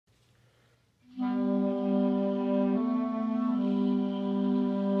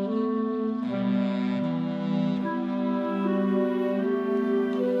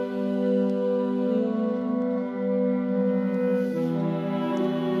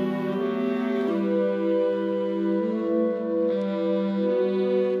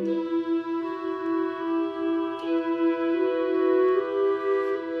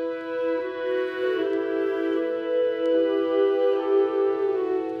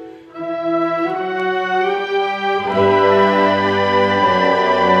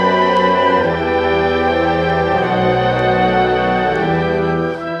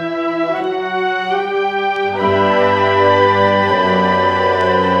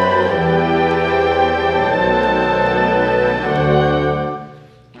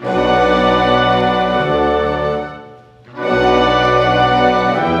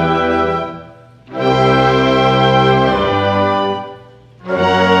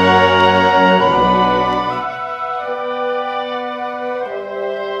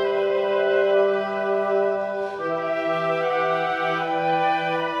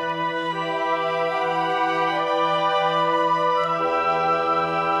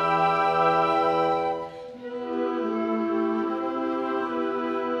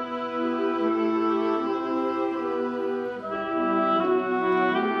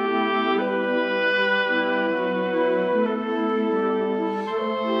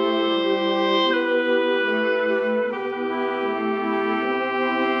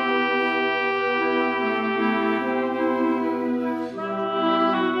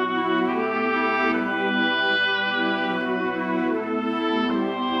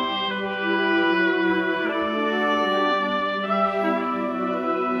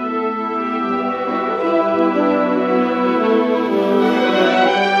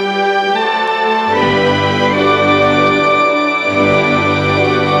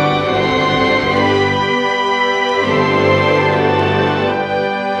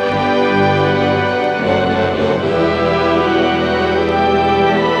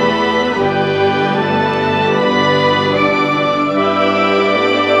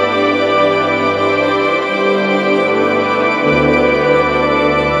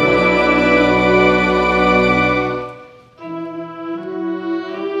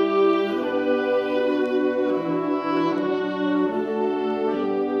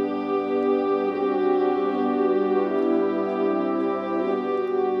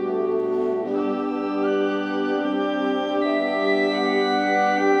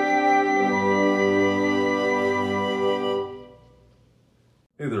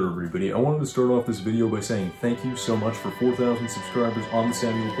Hey there everybody, I wanted to start off this video by saying thank you so much for 4,000 subscribers on the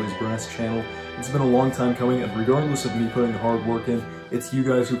Samuel Plays Brass channel. It's been a long time coming, and regardless of me putting the hard work in, it's you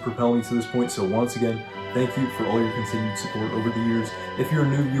guys who propel me to this point, so once again, thank you for all your continued support over the years. If you're a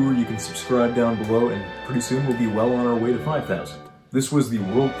new viewer, you can subscribe down below, and pretty soon we'll be well on our way to 5,000. This was the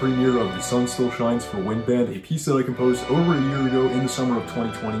world premiere of The Sun Still Shines for Wind Band, a piece that I composed over a year ago in the summer of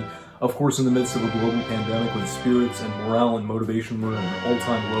 2020. Of course, in the midst of a global pandemic with spirits and morale and motivation were at an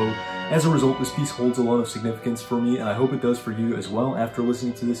all-time low. As a result, this piece holds a lot of significance for me, and I hope it does for you as well after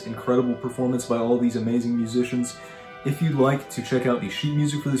listening to this incredible performance by all these amazing musicians. If you'd like to check out the sheet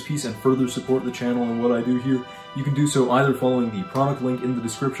music for this piece and further support the channel and what I do here, you can do so either following the product link in the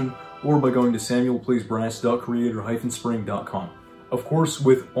description or by going to samuelplaysbrass.creator-spring.com. Of course,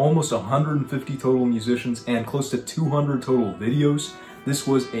 with almost 150 total musicians and close to 200 total videos, this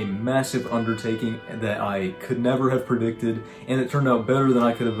was a massive undertaking that I could never have predicted, and it turned out better than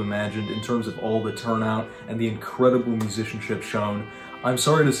I could have imagined in terms of all the turnout and the incredible musicianship shown. I'm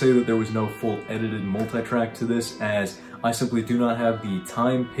sorry to say that there was no full edited multi-track to this, as I simply do not have the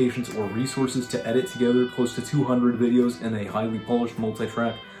time, patience, or resources to edit together close to 200 videos in a highly polished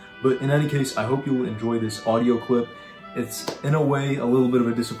multi-track. But in any case, I hope you'll enjoy this audio clip. It's, in a way, a little bit of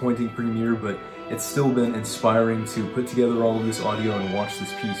a disappointing premiere, but it's still been inspiring to put together all of this audio and watch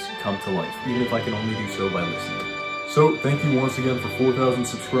this piece come to life, even if I can only do so by listening. So, thank you once again for 4,000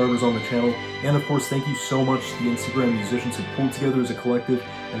 subscribers on the channel, and of course, thank you so much to the Instagram musicians who pulled together as a collective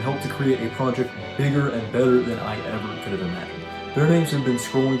and helped to create a project bigger and better than I ever could have imagined. Their names have been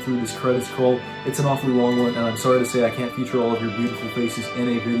scrolling through this credits crawl. It's an awfully long one, and I'm sorry to say I can't feature all of your beautiful faces in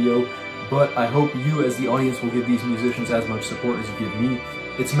a video, but I hope you as the audience will give these musicians as much support as you give me.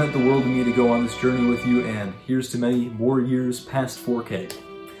 It's meant the world to me to go on this journey with you, and here's to many more years past 4K.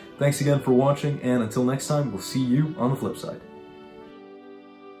 Thanks again for watching, and until next time, we'll see you on the flip side.